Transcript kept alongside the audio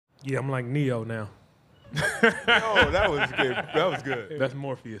Yeah, I'm like Neo now. Oh, that was good. That was good. That's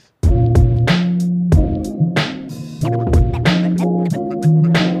Morpheus. Look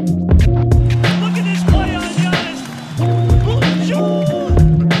at this play on Giannis.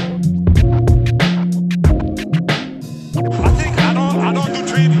 I don't do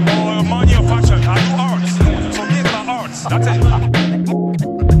trade or money or fashion. I do arts. For me, it's about arts. That's it.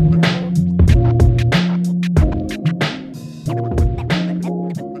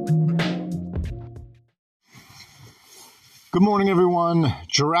 Good morning, everyone.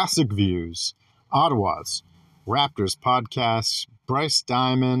 Jurassic Views, Ottawa's Raptors podcast. Bryce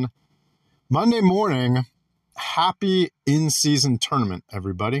Diamond. Monday morning, happy in-season tournament,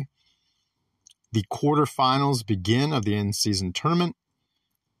 everybody. The quarterfinals begin of the in-season tournament.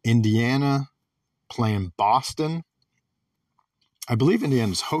 Indiana playing Boston. I believe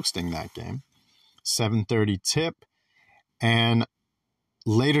Indiana's hosting that game. 7:30 tip. And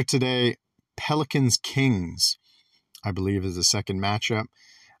later today, Pelicans-Kings, I believe, is the second matchup.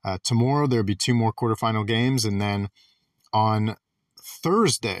 Tomorrow, there'll be two more quarterfinal games. And then on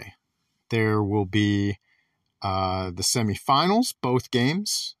Thursday, there will be the semifinals, both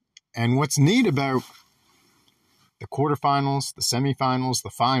games. And what's neat about the quarterfinals, the semifinals,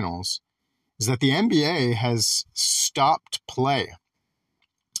 the finals, is that the NBA has stopped play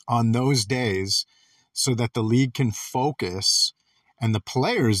on those days so that the league can focus and the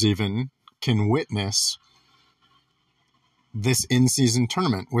players even can witness this in-season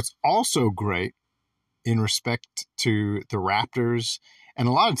tournament. What's also great in respect to the Raptors and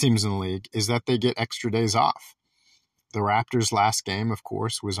a lot of teams in the league is that they get extra days off. The Raptors' last game, of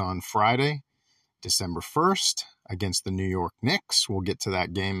course, was on Friday, December 1st, against the New York Knicks. We'll get to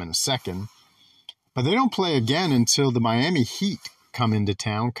that game in a second. But they don't play again until the Miami Heat come into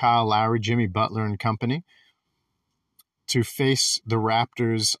town, Kyle Lowry, Jimmy Butler and company, to face the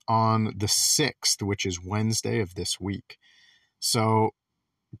Raptors on the 6th, which is Wednesday of this week. So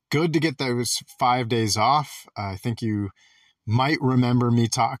good to get those 5 days off. I think you might remember me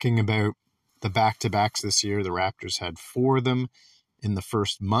talking about the back-to-backs this year. The Raptors had 4 of them in the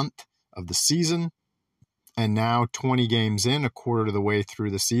first month of the season. And now 20 games in, a quarter of the way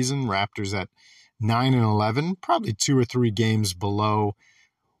through the season, Raptors at 9-11, probably 2 or 3 games below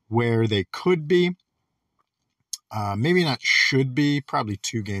where they could be. Maybe not should be, probably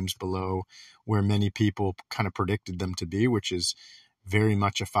 2 games below where many people kind of predicted them to be, which is very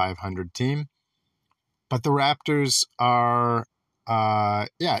much a 500 team. But the Raptors are,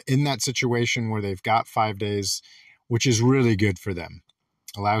 in that situation where they've got 5 days, which is really good for them.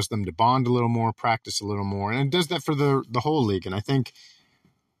 Allows them to bond a little more, practice a little more, and it does that for the whole league. And I think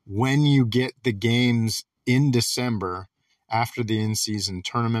when you get the games in December after the in-season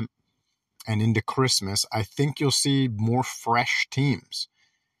tournament and into Christmas, I think you'll see more fresh teams.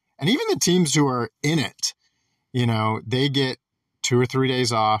 And even the teams who are in it, they get 2 or 3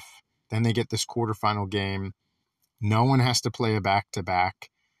 days off. Then they get this quarterfinal game. No one has to play a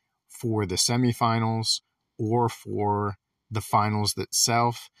back-to-back for the semifinals or for the finals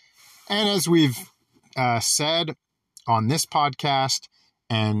itself. And as we've said on this podcast,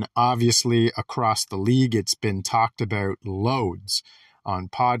 and obviously across the league, it's been talked about loads on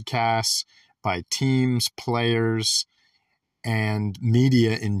podcasts, by teams, players, and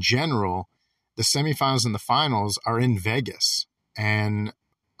media in general. The semifinals and the finals are in Vegas. And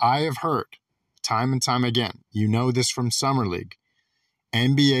I have heard time and time again, you know this from Summer League,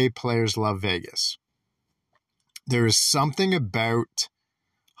 NBA players love Vegas. There is something about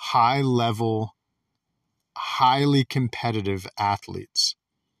high-level, highly competitive athletes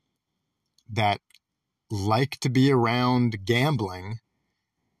that like to be around gambling,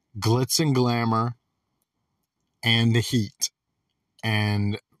 glitz and glamour, and the heat.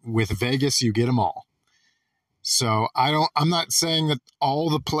 And with Vegas, you get them all. So I'm not saying that all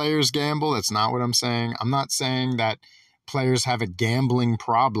the players gamble. That's not what I'm saying. I'm not saying that players have a gambling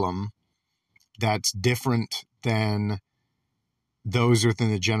problem that's different than those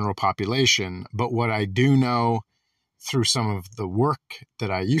within the general population. But what I do know through some of the work that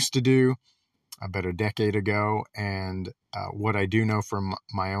I used to do about a decade ago, and what I do know from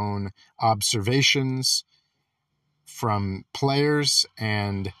my own observations from players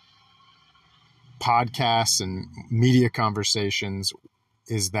and podcasts and media conversations,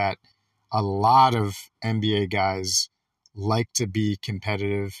 is that a lot of NBA guys like to be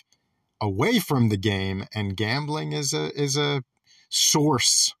competitive away from the game, and gambling is a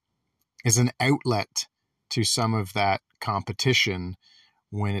source, is an outlet to some of that competition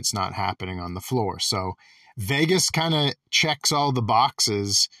when it's not happening on the floor. So Vegas kind of checks all the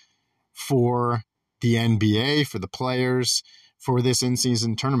boxes for the NBA, for the players, for this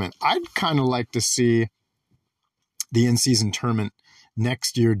in-season tournament. I'd kind of like to see the in-season tournament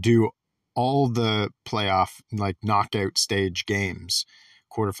next year do all the playoff, like knockout stage games,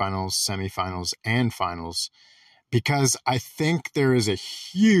 quarterfinals, semifinals, and finals, because I think there is a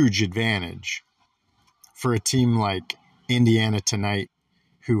huge advantage for a team like Indiana tonight,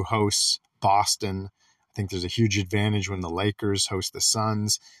 who hosts Boston. I think there's a huge advantage when the Lakers host the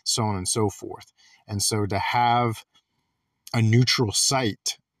Suns, so on and so forth. And so to have a neutral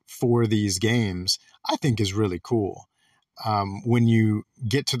site for these games, I think is really cool. When you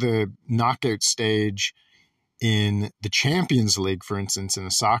get to the knockout stage in the Champions League, for instance, in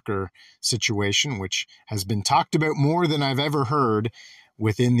a soccer situation, which has been talked about more than I've ever heard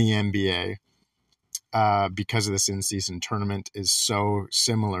within the NBA, because of this in-season tournament is so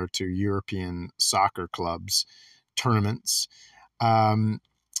similar to European soccer clubs tournaments.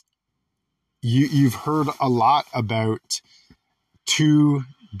 You've heard a lot about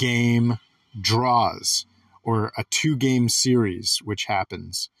 2-game draws or a 2-game series, which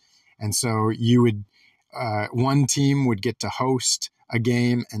happens. And so you would, one team would get to host a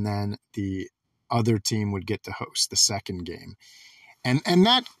game, and then the other team would get to host the second game. And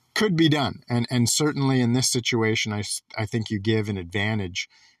that could be done. And certainly in this situation, I think you give an advantage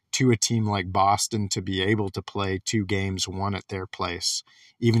to a team like Boston to be able to play 2 games, one at their place,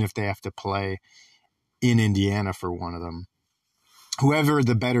 even if they have to play in Indiana for one of them. Whoever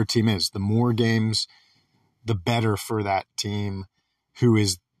the better team is, the more games, the better for that team who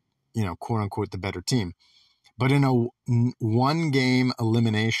is, quote unquote, the better team. But in a 1-game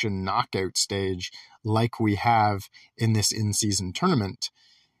elimination knockout stage, like we have in this in-season tournament,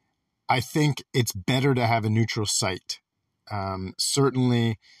 I think it's better to have a neutral site.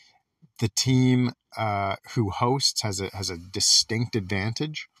 Certainly the team who hosts has a distinct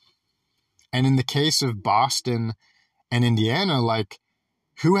advantage. And in the case of Boston and Indiana, like,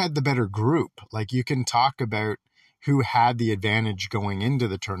 who had the better group? Like, you can talk about who had the advantage going into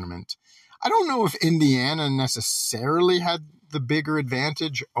the tournament. I don't know if Indiana necessarily had the bigger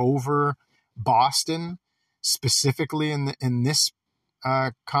advantage over Boston, specifically in this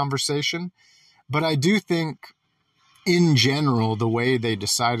conversation. But I do think, in general, the way they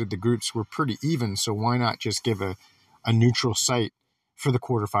decided the groups were pretty even. So why not just give a neutral site for the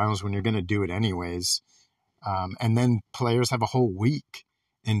quarterfinals when you're going to do it anyways? And then players have a whole week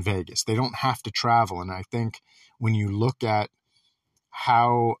in Vegas. They don't have to travel. And I think when you look at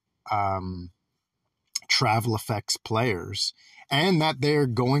how travel affects players, and that they're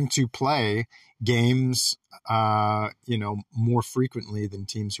going to play games, more frequently than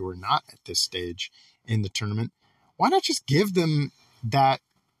teams who are not at this stage in the tournament, why not just give them that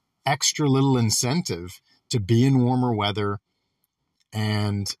extra little incentive to be in warmer weather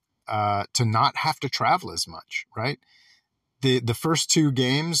and to not have to travel as much, right? The first 2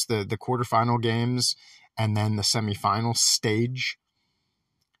 games, the quarterfinal games, and then the semifinal stage,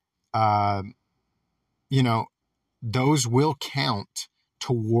 those will count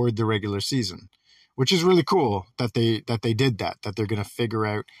toward the regular season, which is really cool that they did that they're going to figure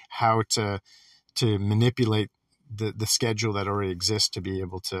out how to manipulate the schedule that already exists to be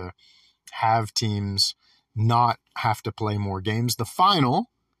able to have teams not have to play more games. The final,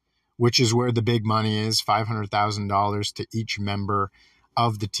 which is where the big money is, $500,000 to each member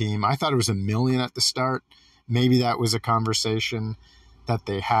of the team. I thought it was $1 million at the start. Maybe that was a conversation that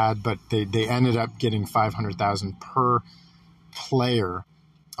they had, but they ended up getting $500,000 per player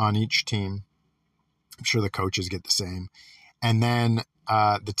on each team. I'm sure the coaches get the same. And then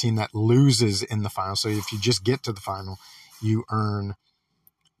the team that loses in the final. So if you just get to the final, you earn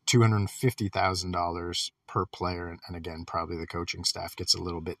 $250,000 per player. And again, probably the coaching staff gets a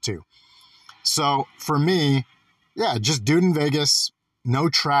little bit too. So for me, yeah, just do it in Vegas, no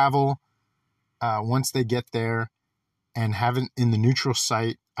travel once they get there, and have it in the neutral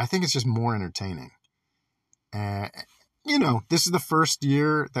site. I think it's just more entertaining. This is the first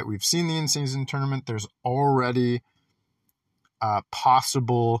year that we've seen the in-season tournament. There's already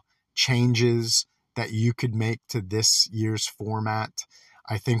possible changes that you could make to this year's format.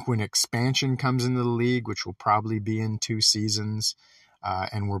 I think when expansion comes into the league, which will probably be in 2 seasons,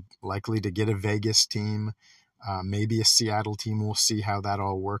 and we're likely to get a Vegas team, maybe a Seattle team, we'll see how that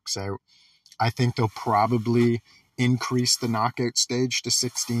all works out. I think they'll probably increase the knockout stage to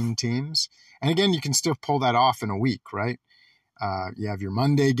 16 teams. And again, you can still pull that off in a week, right? You have your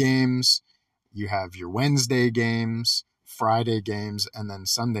Monday games, you have your Wednesday games, Friday games, and then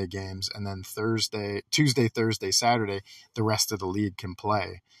Sunday games, and then Tuesday, Thursday, Saturday, the rest of the league can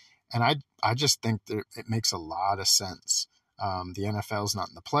play. And I just think that it makes a lot of sense. The NFL's not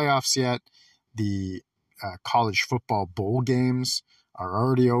in the playoffs yet. The college football bowl games are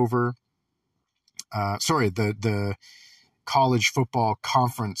already over. The college football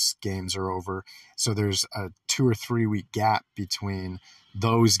conference games are over. So there's a 2 or 3 week gap between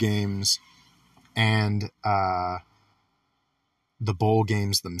those games and the bowl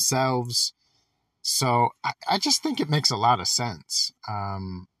games themselves. So I just think it makes a lot of sense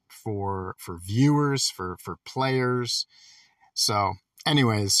for viewers, for players. So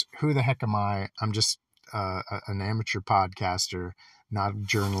anyways, who the heck am I? I'm just an amateur podcaster, not a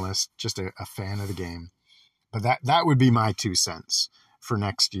journalist, just a fan of the game. But that would be my 2 cents for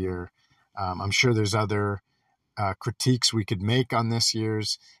next year. I'm sure there's other critiques we could make on this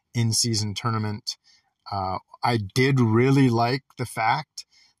year's in-season tournament. I did really like the fact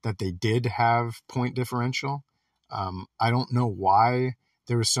that they did have point differential. I don't know why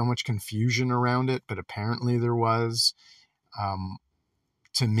there was so much confusion around it, but apparently there was.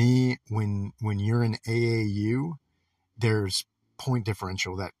 To me, when you're in AAU, there's point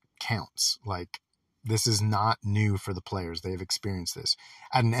differential that counts. Like, this is not new for the players. They've experienced this.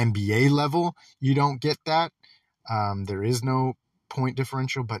 At an NBA level, you don't get that. There is no point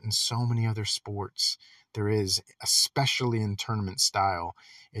differential, but in so many other sports, there is, especially in tournament style.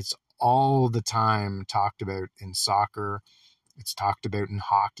 It's all the time talked about in soccer. It's talked about in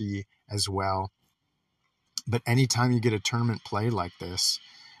hockey as well. But anytime you get a tournament play like this,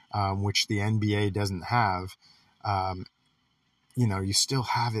 which the NBA doesn't have, you still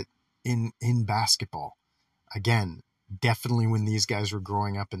have it in basketball. Again, definitely when these guys were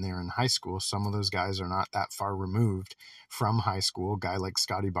growing up and they're in high school, some of those guys are not that far removed from high school. A guy like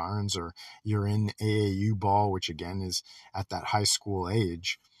Scotty Barnes, or you're in AAU ball, which again is at that high school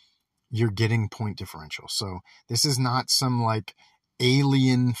age, you're getting point differential. So this is not some like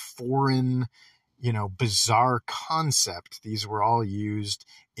alien, foreign, bizarre concept. These were all used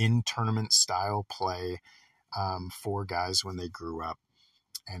in tournament style play for guys when they grew up,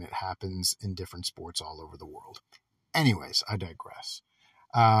 and it happens in different sports all over the world. Anyways, I digress.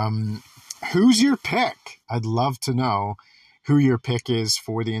 Who's your pick? I'd love to know who your pick is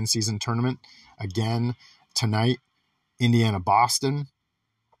for the in-season tournament. Again, tonight, Indiana-Boston.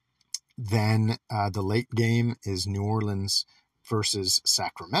 Then the late game is New Orleans versus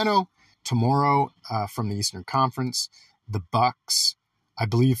Sacramento. Tomorrow, from the Eastern Conference, the Bucks, I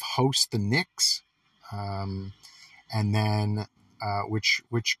believe, host the Knicks. And then which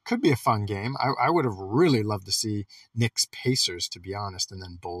could be a fun game. I would have really loved to see Knicks Pacers, to be honest, and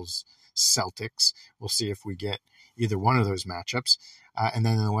then Bulls Celtics. We'll see if we get either one of those matchups. And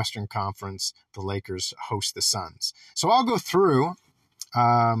then in the Western Conference, the Lakers host the Suns. So I'll go through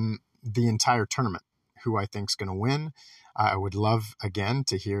the entire tournament, who I think is going to win. I would love, again,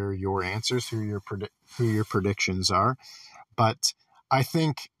 to hear your answers, who your predictions are. But I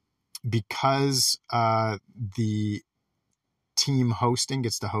think because the team hosting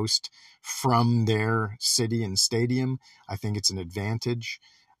gets to host from their city and stadium, I think it's an advantage.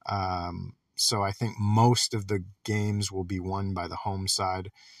 So I think most of the games will be won by the home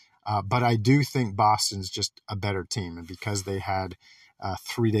side. But I do think Boston's just a better team. And because they had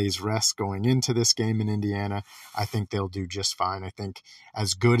 3 days rest going into this game in Indiana, I think they'll do just fine. I think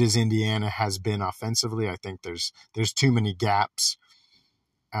as good as Indiana has been offensively, I think there's too many gaps.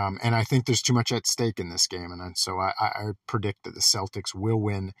 And I think there's too much at stake in this game. And so I predict that the Celtics will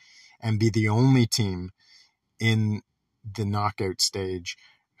win and be the only team in the knockout stage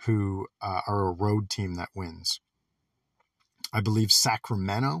who are a road team that wins. I believe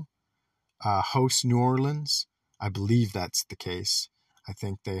Sacramento hosts New Orleans. I believe that's the case. I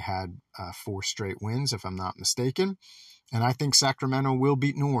think they had 4 straight wins, if I'm not mistaken. And I think Sacramento will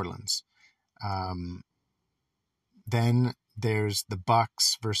beat New Orleans. Then there's the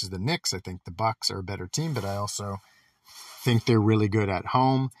Bucks versus the Knicks. I think the Bucks are a better team, but I also think they're really good at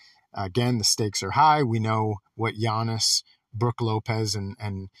home. Again, the stakes are high. We know what Giannis, Brook Lopez,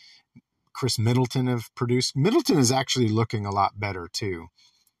 and Chris Middleton have produced. Middleton is actually looking a lot better too.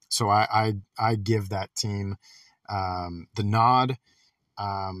 So I give that team the nod.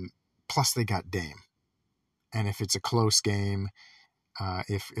 Plus they got Dame. And if it's a close game,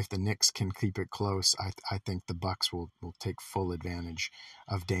 if the Knicks can keep it close, I think the Bucks will take full advantage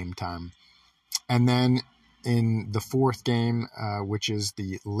of Dame time. And then in the 4th game, which is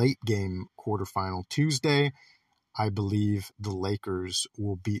the late game quarterfinal Tuesday, I believe the Lakers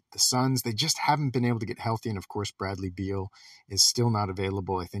will beat the Suns. They just haven't been able to get healthy. And of course, Bradley Beal is still not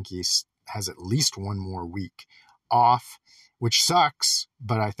available. I think he has at least 1 more week off, which sucks,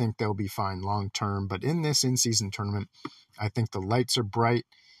 but I think they'll be fine long term. But in this in-season tournament, I think the lights are bright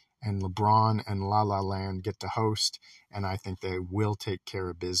and LeBron and La La Land get to host, and I think they will take care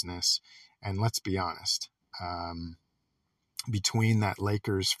of business And let's be honest, between that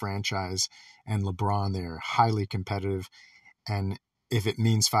Lakers franchise and LeBron, they're highly competitive. And if it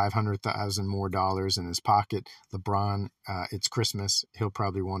means $500,000 more in his pocket, LeBron, it's Christmas. He'll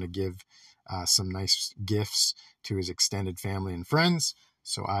probably want to give some nice gifts to his extended family and friends.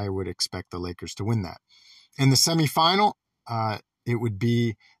 So I would expect the Lakers to win that. In the semifinal, it would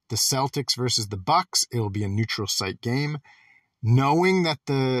be the Celtics versus the Bucks. It'll be a neutral site game. Knowing that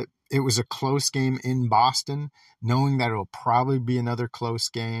it was a close game in Boston, knowing that it'll probably be another close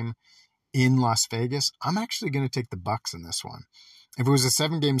game in Las Vegas, I'm actually going to take the Bucks in this one. If it was a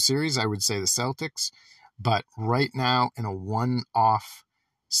 7-game series, I would say the Celtics. But right now, in a one-off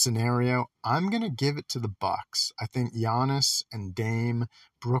scenario, I'm going to give it to the Bucks. I think Giannis and Dame,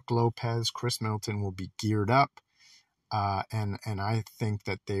 Brook Lopez, Chris Middleton will be geared up. And I think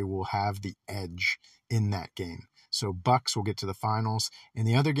that they will have the edge in that game. So Bucks will get to the finals. In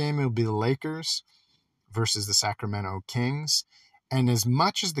the other game, it'll be the Lakers versus the Sacramento Kings. And as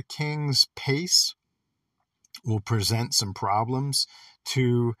much as the Kings' pace will present some problems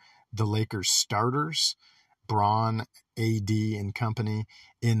to the Lakers starters, Braun, AD, and company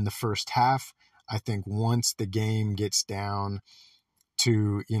in the first half, I think once the game gets down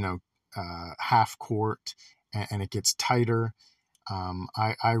to, half court and it gets tighter,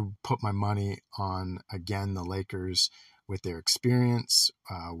 I put my money on, again, the Lakers with their experience,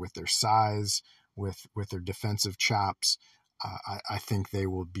 with their size, with their defensive chops. I think they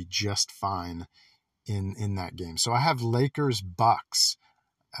will be just fine in that game. So I have Lakers Bucks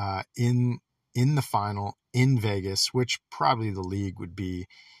in the final in Vegas, which probably the league would be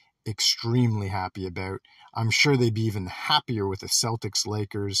extremely happy about. I'm sure they'd be even happier with the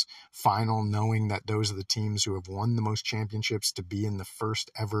Celtics-Lakers final, knowing that those are the teams who have won the most championships, to be in the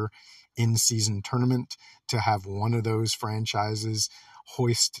first ever in-season tournament, to have one of those franchises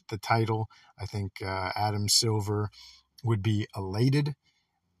hoist the title. I think Adam Silver would be elated,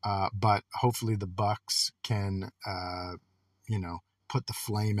 but hopefully the Bucks can, put the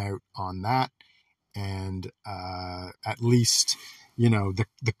flame out on that, and at least,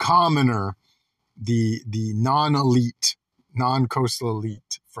 the commoner, the non-elite, non-coastal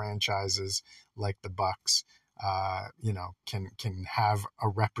elite franchises like the Bucks, can have a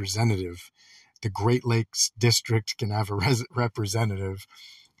representative. The Great Lakes District can have a representative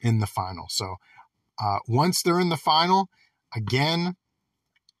in the final. So once they're in the final, again,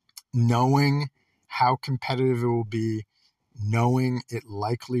 knowing how competitive it will be, knowing it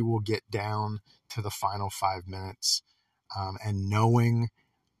likely will get down to the final 5 minutes, and knowing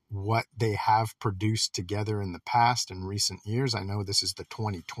what they have produced together in the past in recent years. I know this is the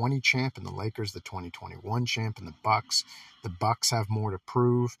 2020 champ and the Lakers, the 2021 champ and the Bucks. The Bucks have more to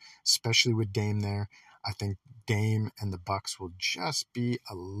prove, especially with Dame there. I think Dame and the Bucks will just be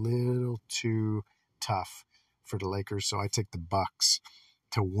a little too tough for the Lakers. So I take the Bucks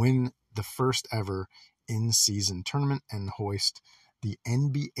to win the first ever in-season tournament and hoist the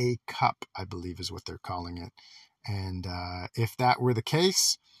NBA Cup, I believe is what they're calling it. And if that were the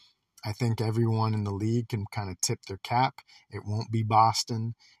case, I think everyone in the league can kind of tip their cap. It won't be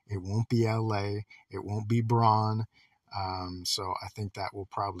Boston. It won't be LA. It won't be Braun. So I think that will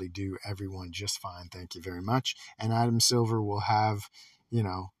probably do everyone just fine. Thank you very much. And Adam Silver will have,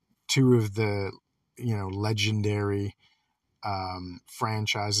 two of the, legendary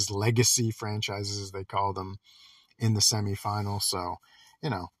franchises, legacy franchises as they call them, in the semifinal. So,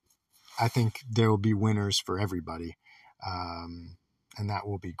 I think there will be winners for everybody. And that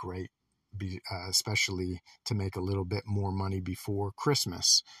will be great, especially to make a little bit more money before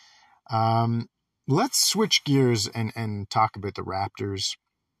Christmas. Let's switch gears and talk about the Raptors.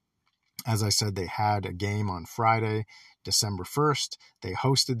 As I said, they had a game on Friday, December 1st. They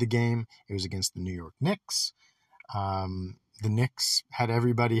hosted the game. It was against the New York Knicks. The Knicks had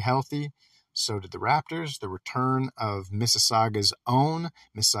everybody healthy. So did the Raptors. The return of Mississauga's own,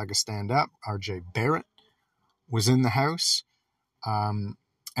 Mississauga Stand Up, RJ Barrett, was in the house.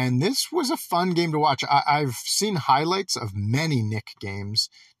 And this was a fun game to watch. I've seen highlights of many Knick games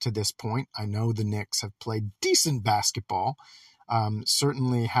to this point. I know the Knicks have played decent basketball.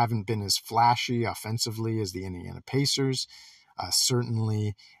 Certainly haven't been as flashy offensively as the Indiana Pacers.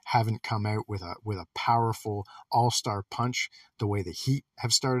 Certainly haven't come out with a powerful all-star punch the way the Heat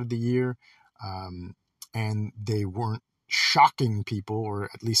have started the year. And they weren't shocking people, or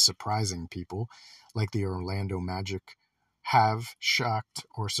at least surprising people, like the Orlando Magic have shocked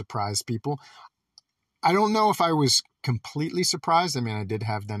or surprised people. I don't know if I was completely surprised. I mean, I did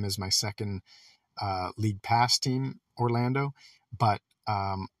have them as my second league pass team, Orlando, but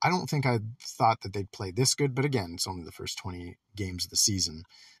I don't think I thought that they'd play this good. But again, it's only the first 20 games of the season.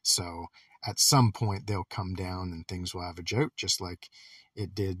 So at some point they'll come down and things will average out, just like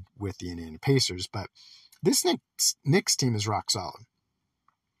it did with the Indiana Pacers. But this Knicks team is rock solid.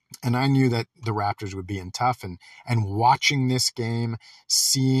 And I knew that the Raptors would be in tough. And watching this game,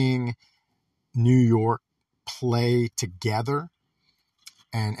 seeing New York play together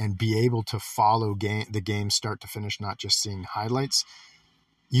and be able to follow the game start to finish, not just seeing highlights,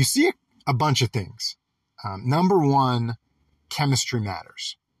 you see a bunch of things. Number one, chemistry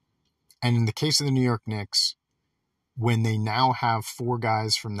matters. And in the case of the New York Knicks, when they now have 4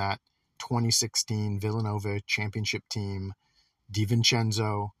 guys from that 2016 Villanova championship team,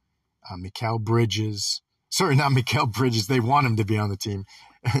 DiVincenzo, Mikal Bridges. Sorry, not Mikal Bridges. They want him to be on the team.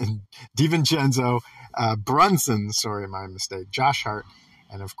 DiVincenzo, Brunson. Sorry, my mistake. Josh Hart.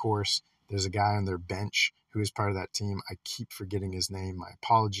 And, of course, there's a guy on their bench who is part of that team. I keep forgetting his name. My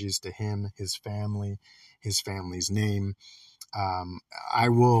apologies to him, his family, his family's name. I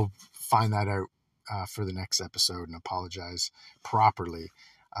will find that out for the next episode and apologize properly.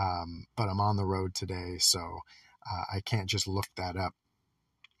 But I'm on the road today, so I can't just look that up.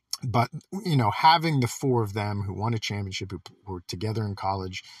 But, having the 4 of them who won a championship, who were together in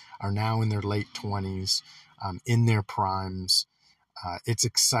college, are now in their late 20s, in their primes, it's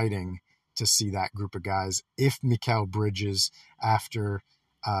exciting to see that group of guys. If Mikal Bridges, after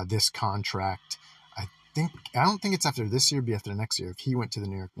this contract, I don't think it's after this year, it'd be after the next year. If he went to the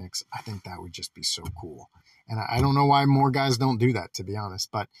New York Knicks, I think that would just be so cool. And I don't know why more guys don't do that, to be honest.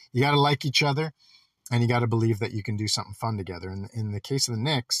 But you got to like each other. And you got to believe that you can do something fun together. And in the case of the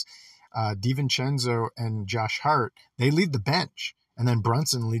Knicks, DiVincenzo and Josh Hart, they lead the bench. And then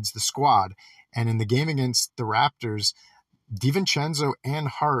Brunson leads the squad. And in the game against the Raptors, DiVincenzo and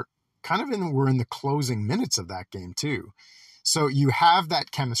Hart kind of were in the closing minutes of that game too. So you have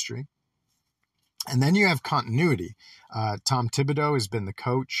that chemistry. And then you have continuity. Tom Thibodeau has been the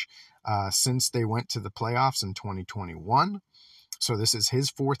coach since they went to the playoffs in 2021. So this is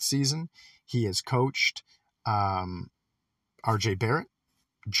his 4th season. He has coached R.J. Barrett,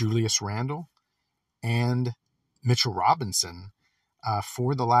 Julius Randle, and Mitchell Robinson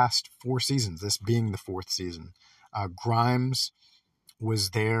for the last 4 seasons, this being the 4th season. Grimes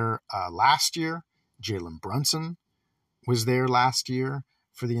was there last year. Jalen Brunson was there last year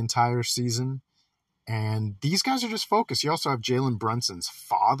for the entire season. And these guys are just focused. You also have Jalen Brunson's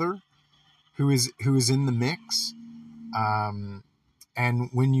father, who is in the mix. And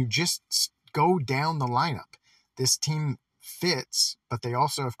when you just go down the lineup, this team fits, but they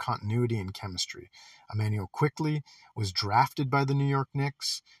also have continuity and chemistry. Emmanuel Quickley was drafted by the New York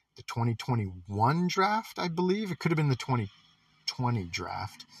Knicks, the 2021 draft, I believe. It could have been the 2020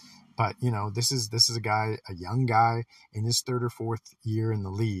 draft. But, this is a young guy in his 3rd or 4th year in the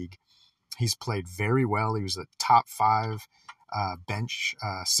league. He's played very well. He was a top 5 bench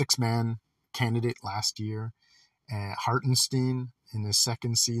 6-man candidate last year. And Hartenstein in his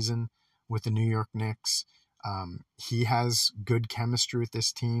 2nd season with the New York Knicks. He has good chemistry with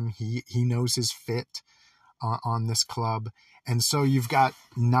this team. He knows his fit on this club. And so you've got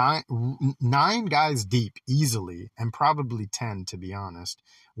nine guys deep easily, and probably 10, to be honest,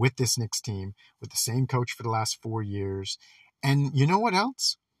 with this Knicks team, with the same coach for the last 4 years. And you know what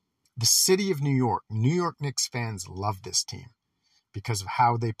else? The city of New York Knicks fans love this team because of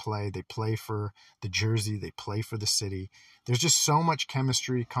how they play. They play for the jersey. They play for the city. There's just so much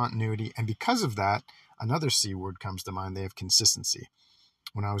chemistry, continuity. And because of that, another C word comes to mind. They have consistency.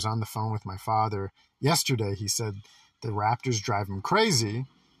 When I was on the phone with my father yesterday, he said the Raptors drive him crazy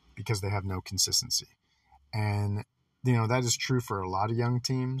because they have no consistency. And, that is true for a lot of young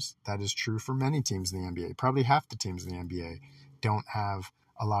teams. That is true for many teams in the NBA. Probably half the teams in the NBA don't have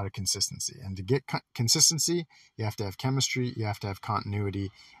a lot of consistency. And to get consistency, you have to have chemistry, you have to have continuity,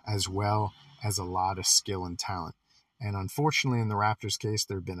 as well as a lot of skill and talent. And unfortunately, in the Raptors case,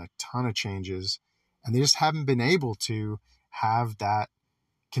 there have been a ton of changes, and they just haven't been able to have that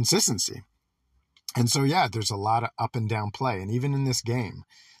consistency. And so, there's a lot of up and down play. And even in this game,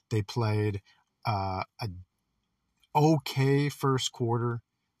 they played a okay first quarter.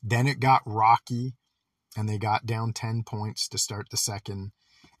 Then it got rocky, and they got down 10 points to start the second.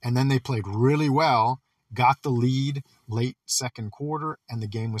 And then they played really well, got the lead late second quarter, and the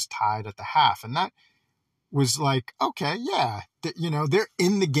game was tied at the half. And that was like, okay, they're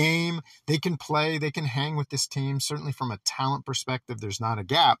in the game. They can play. They can hang with this team. Certainly from a talent perspective, there's not a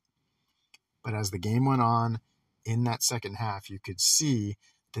gap. But as the game went on in that second half, you could see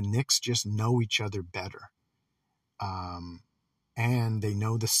the Knicks just know each other better. And they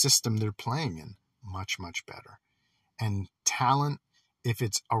know the system they're playing in much, much better. And talent, if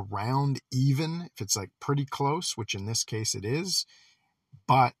it's around even, if it's like pretty close, which in this case it is,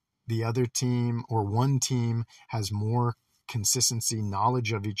 but the other team or one team has more consistency,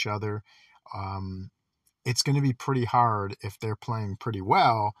 knowledge of each other, it's going to be pretty hard if they're playing pretty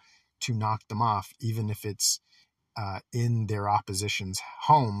well to knock them off, even if it's in their opposition's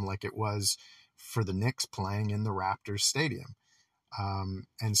home, like it was for the Knicks playing in the Raptors stadium.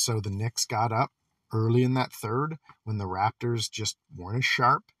 And so the Knicks got up early in that third when the Raptors just weren't as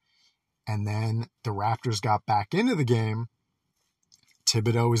sharp. And then the Raptors got back into the game.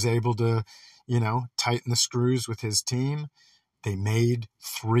 Thibodeau was able to, tighten the screws with his team. They made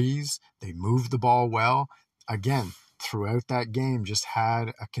threes. They moved the ball well. Again, throughout that game, just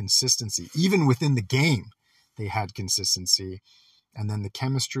had a consistency. Even within the game, they had consistency. And then the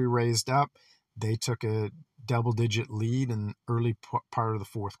chemistry raised up. They took a double-digit lead in early part of the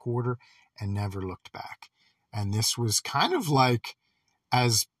fourth quarter and never looked back. And this was kind of like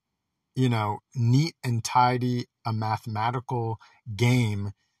as, neat and tidy a mathematical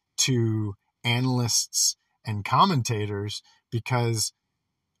game to analysts and commentators, because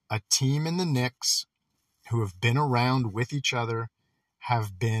a team in the Knicks who have been around with each other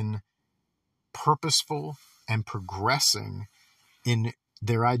have been purposeful and progressing in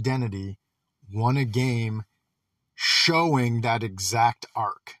their identity, won a game showing that exact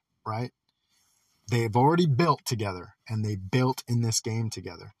arc, right? They've already built together, and they built in this game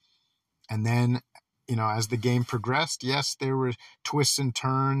together. And then, as the game progressed, yes, there were twists and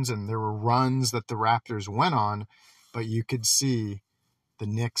turns and there were runs that the Raptors went on, but you could see the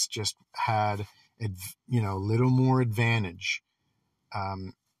Knicks just had, little more advantage,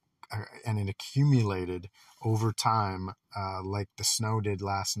 and it accumulated over time, like the snow did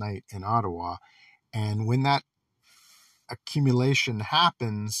last night in Ottawa. And when that accumulation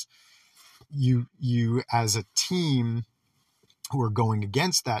happens, you as a team who are going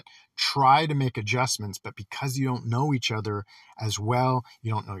against that try to make adjustments, but because you don't know each other as well, you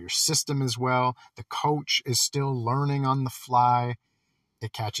don't know your system as well, the coach is still learning on the fly,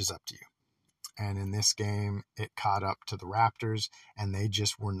 it catches up to you. And in this game, it caught up to the Raptors, and they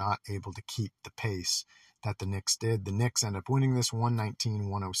just were not able to keep the pace that the Knicks did. The Knicks end up winning this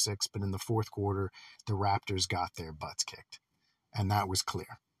 119-106, but in the fourth quarter, the Raptors got their butts kicked, and that was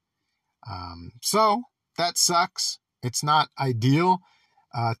clear. So that sucks. It's not ideal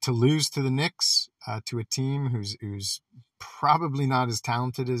to lose to the Knicks, to a team who's probably not as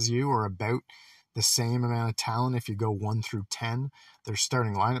talented as you, or about the same amount of talent if you go 1 through 10. Their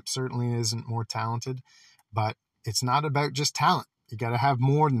starting lineup certainly isn't more talented, but it's not about just talent. You got to have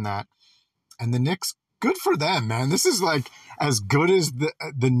more than that. And the Knicks, good for them, man. This is like as good as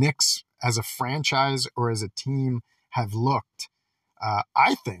the Knicks as a franchise or as a team have looked,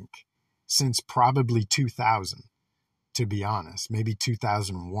 I think, since probably 2000, to be honest, maybe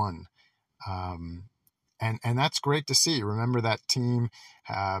 2001. And that's great to see. Remember that team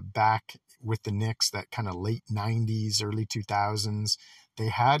back with the Knicks, that kind of late 90s, early 2000s. They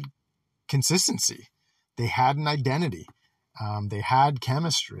had consistency. They had an identity. They had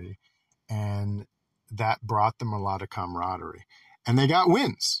chemistry. And that brought them a lot of camaraderie. And they got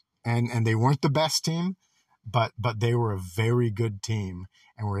wins. And they weren't the best team, but they were a very good team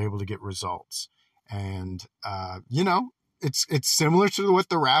and were able to get results. And, it's similar to what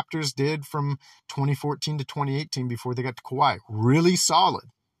the Raptors did from 2014 to 2018 before they got to Kawhi. Really solid,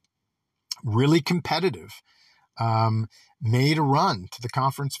 really competitive, made a run to the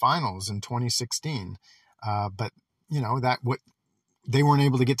conference finals in 2016. But, they weren't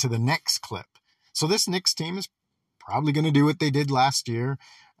able to get to the next clip. So this Knicks team is probably going to do what they did last year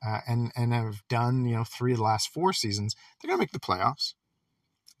and have done, 3 of the last 4 seasons. They're going to make the playoffs.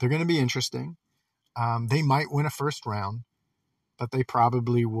 They're going to be interesting. They might win a first round, but they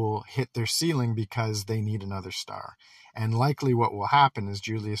probably will hit their ceiling because they need another star. And likely what will happen is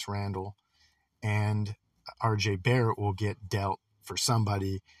Julius Randle and RJ Barrett will get dealt for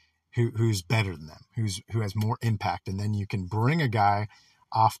somebody who's better than them, who has more impact. And then you can bring a guy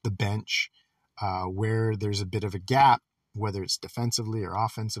off the bench where there's a bit of a gap, whether it's defensively or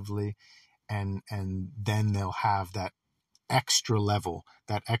offensively, and then they'll have that extra level,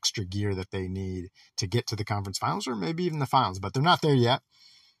 that extra gear that they need to get to the conference finals or maybe even the finals. But they're not there yet,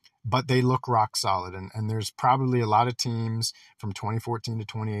 but they look rock solid. And there's probably a lot of teams from 2014 to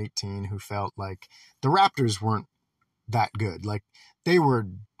 2018 who felt like the Raptors weren't that good. Like they were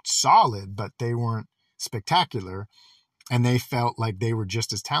solid, but they weren't spectacular. And they felt like they were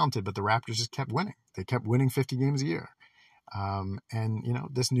just as talented, but the Raptors just kept winning. They kept winning 50 games a year. And,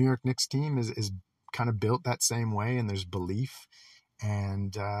 this New York Knicks team is kind of built that same way, and there's belief,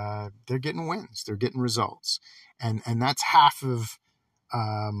 and they're getting wins, they're getting results, and that's half of,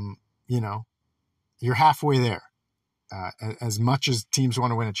 you're halfway there. As much as teams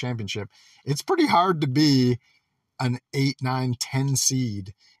want to win a championship, it's pretty hard to be an 8, 9, 10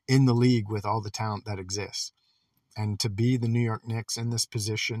 seed in the league with all the talent that exists. And to be the New York Knicks in this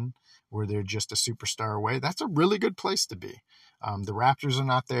position where they're just a superstar away, that's a really good place to be. The Raptors are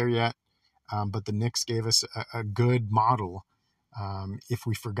not there yet, but the Knicks gave us a good model. If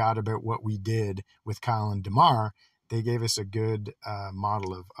we forgot about what we did with Kyle and DeMar, they gave us a good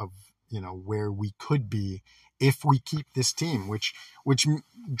model of where we could be if we keep this team, which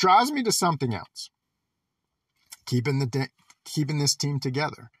draws me to something else. Keeping this team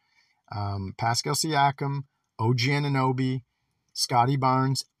together. Pascal Siakam, OG Anunoby, Scotty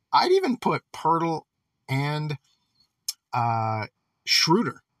Barnes. I'd even put Pirtle and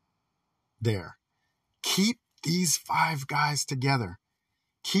Schroeder there. Keep these 5 guys together.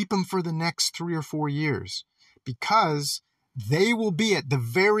 Keep them for the next 3 or 4 years, because they will be at the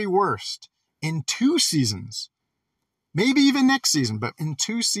very worst in 2 seasons, maybe even next season, but in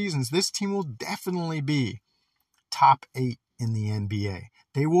 2 seasons, this team will definitely be top 8 in the NBA.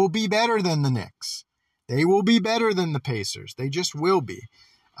 They will be better than the Knicks. They will be better than the Pacers. They just will be.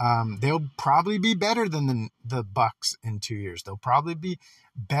 They'll probably be better than the Bucks in 2 years. They'll probably be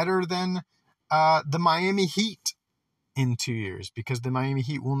better than the Miami Heat in 2 years, because the Miami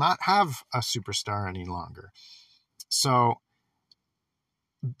Heat will not have a superstar any longer. So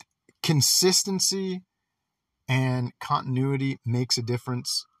consistency and continuity makes a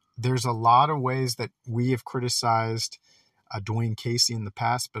difference. There's a lot of ways that we have criticized Dwayne Casey in the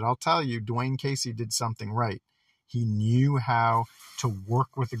past, but I'll tell you, Dwayne Casey did something right. He knew how to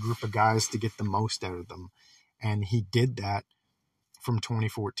work with a group of guys to get the most out of them. And he did that from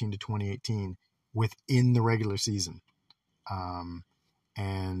 2014 to 2018 within the regular season.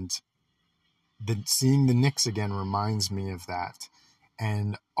 And seeing the Knicks again reminds me of that.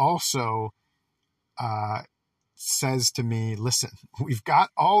 And also says to me, listen, we've got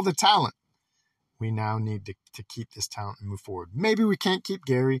all the talent. We now need to keep this talent and move forward. Maybe we can't keep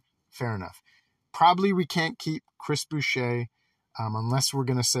Gary. Fair enough. Probably we can't keep Chris Boucher unless we're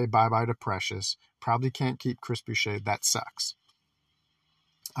going to say bye-bye to Precious. Probably can't keep Chris Boucher. That sucks.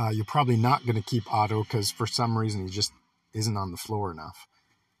 You're probably not going to keep Otto because for some reason he just isn't on the floor enough.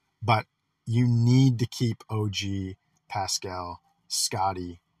 But you need to keep OG, Pascal,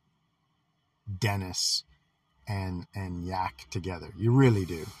 Scotty, Dennis, and Yak together. You really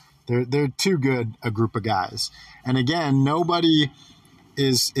do. They're too good a group of guys. And again, nobody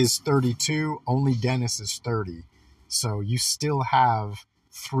is 32. Only Dennis is 30. So you still have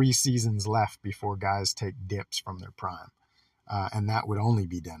 3 seasons left before guys take dips from their prime. And that would only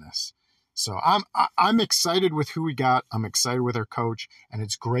be Dennis. So I'm excited with who we got. I'm excited with our coach. And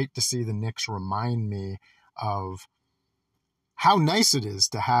it's great to see the Knicks remind me of how nice it is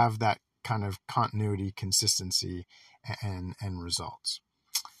to have that kind of continuity, consistency, and results.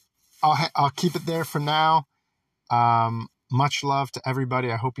 I'll keep it there for now. Much love to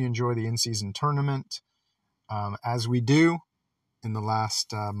everybody. I hope you enjoy the in-season tournament. As we do in the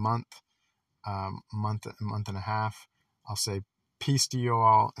last month and a half, I'll say peace to you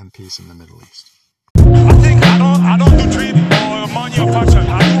all and peace in the Middle East. I think I don't do dream or money or passion.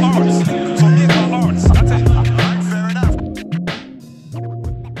 I do arts.